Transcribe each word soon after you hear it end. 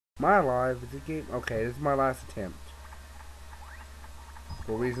Am I alive? Is the game? Okay, this is my last attempt.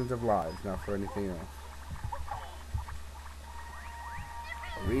 For reasons of lives, not for anything else.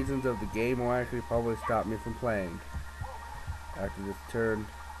 For reasons of the game will actually probably stop me from playing. After this turn.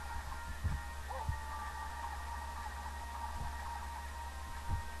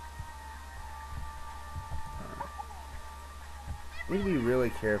 I need to be really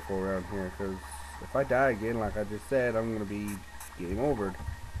careful around here, because if I die again, like I just said, I'm going to be game overed.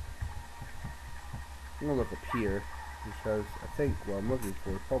 I'm going to look up here, because I think what I'm looking for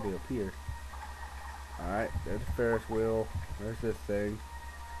is probably up here. Alright, there's the Ferris wheel. There's this thing.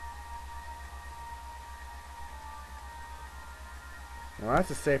 Well, that's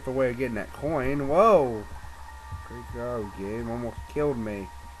a safer way of getting that coin. Whoa! Great job, game. Almost killed me.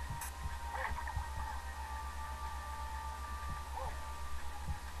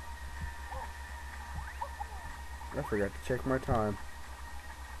 I forgot to check my time.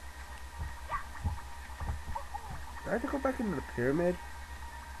 Do I have to go back into the pyramid?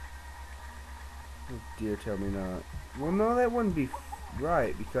 Oh dear, tell me not. Well, no, that wouldn't be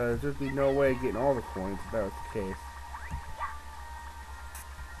right, because there'd be no way of getting all the coins if that was the case.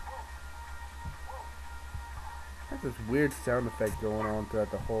 There's this weird sound effect going on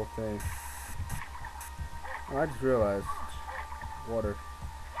throughout the whole thing. Oh, I just realized. Water.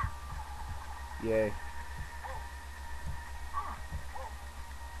 Yay.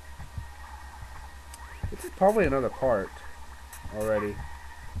 This is probably another part already.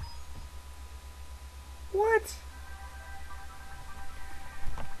 What?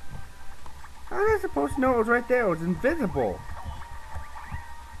 How was I supposed to know it was right there? It was invisible.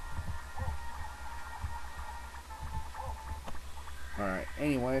 Alright,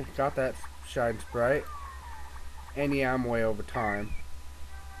 anyway, got that shine sprite. And yeah, I'm way over time.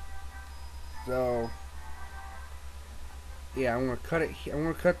 So yeah, I'm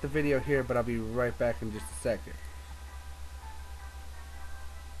gonna cut the video here, but I'll be right back in just a second.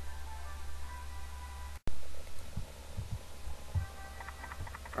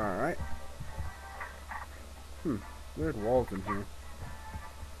 Alright. Weird walls in here.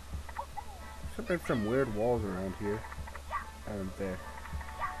 Except there's some weird walls around here. There.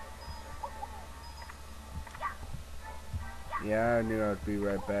 Yeah, I knew I'd be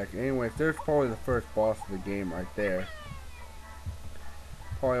right back. Anyways, there's probably the first boss of the game right there.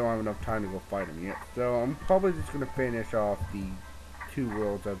 Probably won't have enough time to go fight him yet. So I'm probably just gonna finish off the 2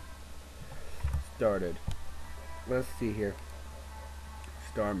 worlds I've started. Let's see here.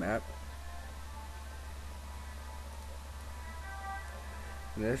 Star map.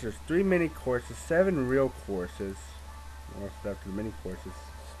 And there's just 3 mini courses, 7 real courses. What's after the mini courses?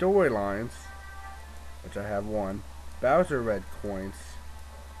 Storylines, which I have 1. Bowser red coins.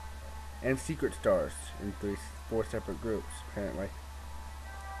 And secret stars in 4 separate groups, apparently.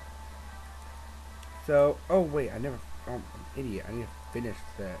 So, oh wait, I'm an idiot. I need to finish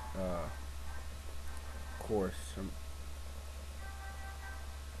that course.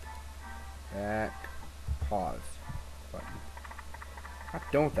 Back, pause button. I'm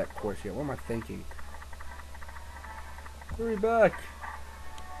not done with that course yet. What am I thinking? Hurry back!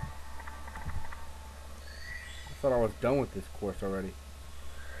 I thought I was done with this course already.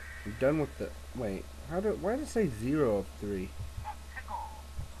 I'm done with the. Wait, why does it say 0 of 3?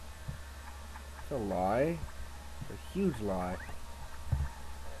 It's a lie. It's a huge lie.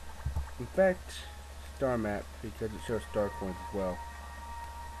 In fact, star map, because it shows star coins as well.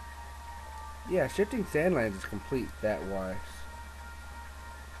 Yeah, shifting sandlands is complete that wise.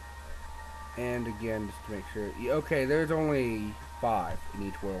 And again, just to make sure. Okay, there's only 5 in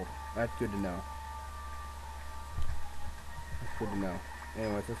each world. That's good to know. That's good to know.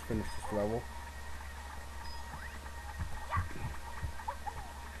 Anyways, let's finish this level.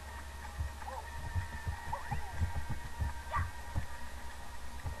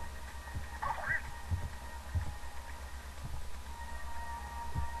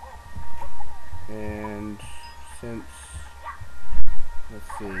 And since, let's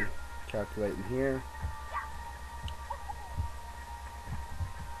see, calculating here.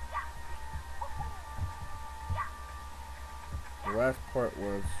 The last part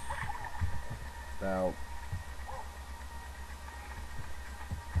was about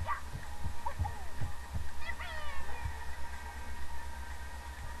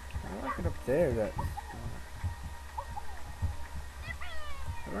how do I get up there?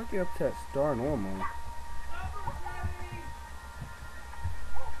 How do I get up to that star normally?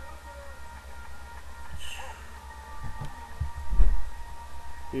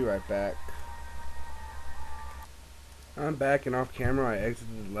 Be right back. I'm back and off camera. I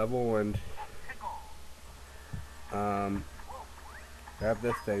exited the level and Grab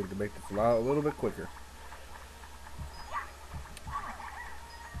this thing to make this a little bit quicker.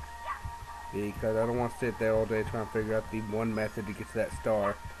 Because I don't want to sit there all day trying to figure out the one method to get to that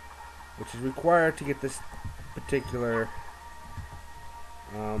star, which is required to get this particular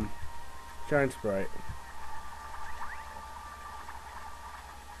Shine Sprite.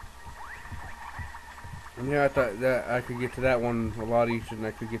 And yeah, I thought that I could get to that one a lot easier than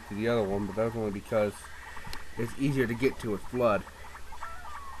I could get to the other one, but that was only because it's easier to get to with Flood.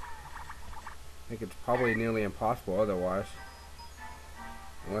 I think it's probably nearly impossible otherwise.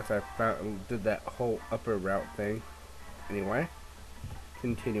 Unless I did that whole upper route thing. Anyway,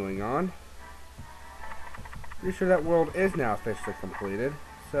 continuing on. Pretty sure that world is now officially completed.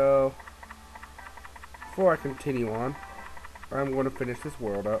 So, before I continue on, I'm going to finish this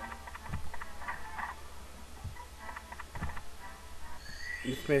world up.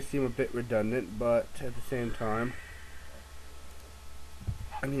 This may seem a bit redundant, but at the same time,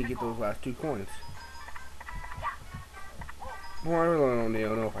 I need to get those last 2 coins. Well, I really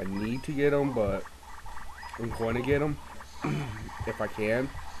don't know if I need to get them, but I'm going to get them if I can.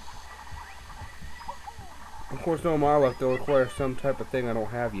 Of course, no, my luck, they'll require some type of thing I don't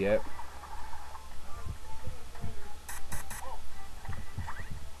have yet.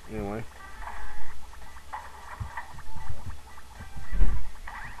 Anyway.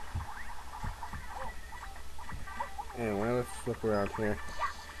 Anyway, let's look around here.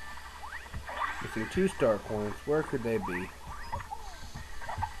 Missing 2 star coins. Where could they be?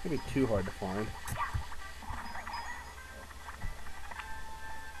 Maybe too hard to find.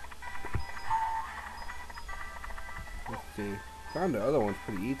 Let's see. Found the other ones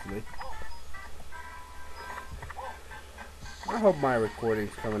pretty easily. I hope my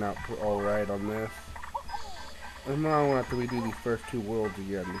recording's coming out alright on this. I'm not going to have to redo these first 2 worlds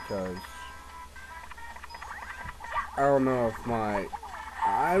again because I don't know if I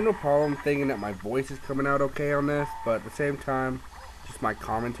have no problem thinking that my voice is coming out okay on this, but at the same time, just my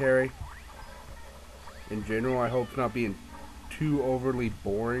commentary in general, I hope it's not being too overly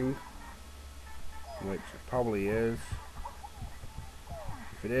boring, which it probably is.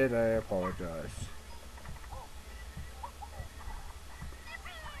 If it is, I apologize.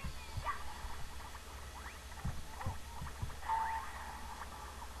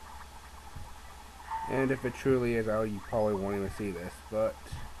 And if it truly is, you probably won't even see this. But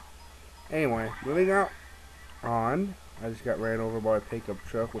anyway, moving on. I just got ran over by a pickup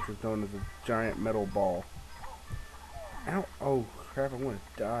truck, which is known as a giant metal ball. Ow! Oh crap! I'm gonna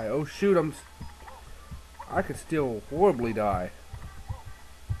die. Oh shoot! I could still horribly die.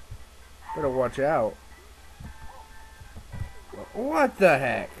 Better watch out. What the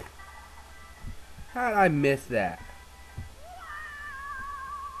heck? How did I miss that?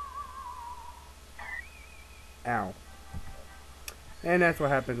 Ow. And that's what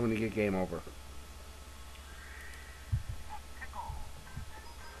happens when you get game over.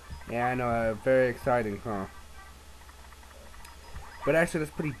 Yeah, I know, very exciting, huh? But actually,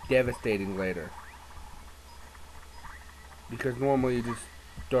 that's pretty devastating later. Because normally you just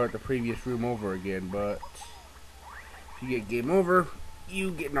start the previous room over again, but if you get game over,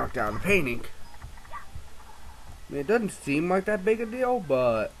 you get knocked out of the painting. I mean, it doesn't seem like that big a deal,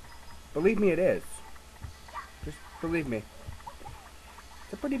 but believe me, it is. Just believe me.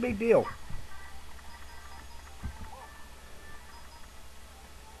 It's a pretty big deal.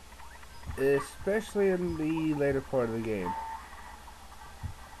 Especially in the later part of the game.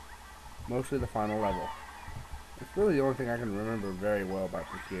 Mostly the final level. It's really the only thing I can remember very well about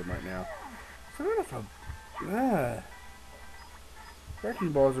this game right now. So I don't know if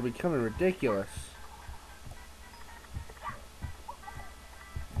wrecking balls are becoming ridiculous.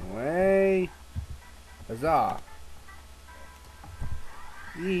 Anyway. Huzzah.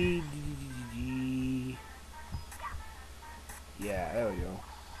 Yeah, there we go.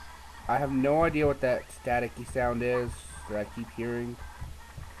 I have no idea what that staticky sound is that I keep hearing.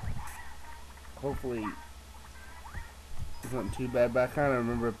 Hopefully it's not too bad, but I kind of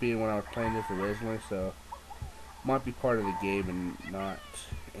remember it being when I was playing this originally, so it might be part of the game and not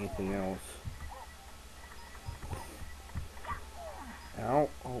anything else. Ow.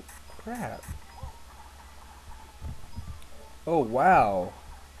 Oh, crap. Oh, wow.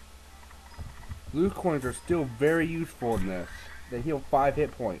 Blue coins are still very useful in this. They heal 5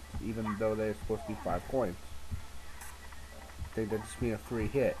 hit points, even though they're supposed to be 5 coins. I think that just means a free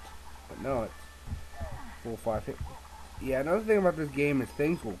hit. But no, it's full 5 hit. Yeah, another thing about this game is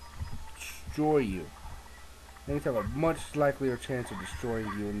things will destroy you. Things have a much likelier chance of destroying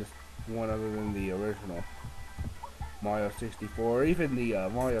you in this one other than the original Mario 64, or even the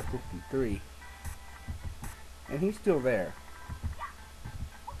Mario 63. And he's still there.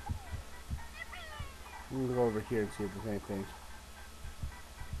 I'm gonna go over here and see if there's anything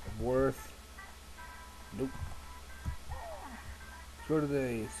worth. Nope. Let's go to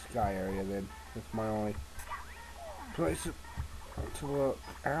the sky area then. That's my only place to look.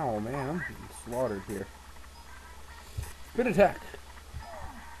 Ow, man, I'm getting slaughtered here. Good attack.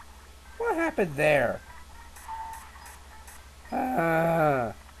 What happened there?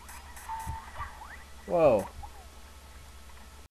 Ah. Whoa.